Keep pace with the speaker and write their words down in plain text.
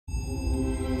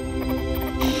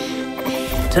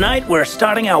Tonight, we're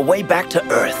starting our way back to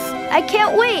Earth. I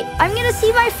can't wait. I'm gonna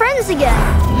see my friends again.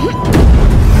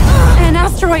 An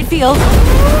asteroid field.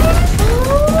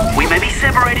 We may be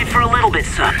separated for a little bit,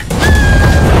 son.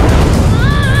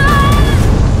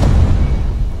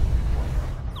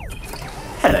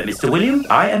 Hello, Mr. William.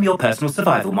 I am your personal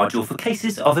survival module for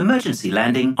cases of emergency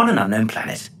landing on an unknown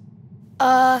planet.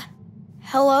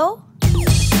 Hello?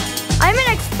 I'm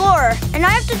an explorer, and I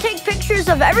have to take pictures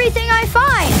of everything I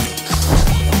find.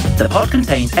 The pod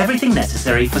contains everything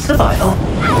necessary for survival.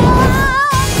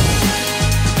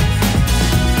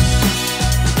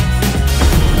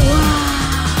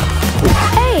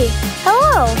 Hey,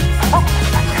 hello.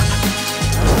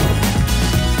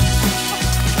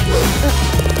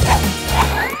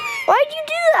 Why'd you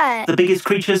do that? The biggest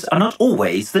creatures are not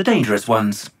always the dangerous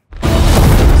ones.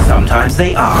 Sometimes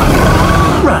they are.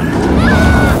 Run.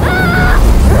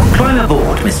 Climb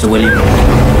aboard, Mr. William.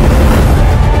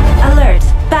 Alert.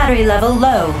 Battery level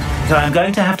low. So I'm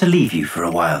going to have to leave you for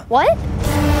a while. What?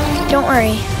 Don't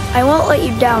worry. I won't let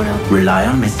you down. Rely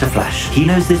on Mr. Flash. He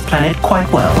knows this planet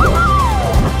quite well.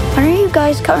 When are you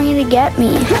guys coming to get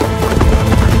me?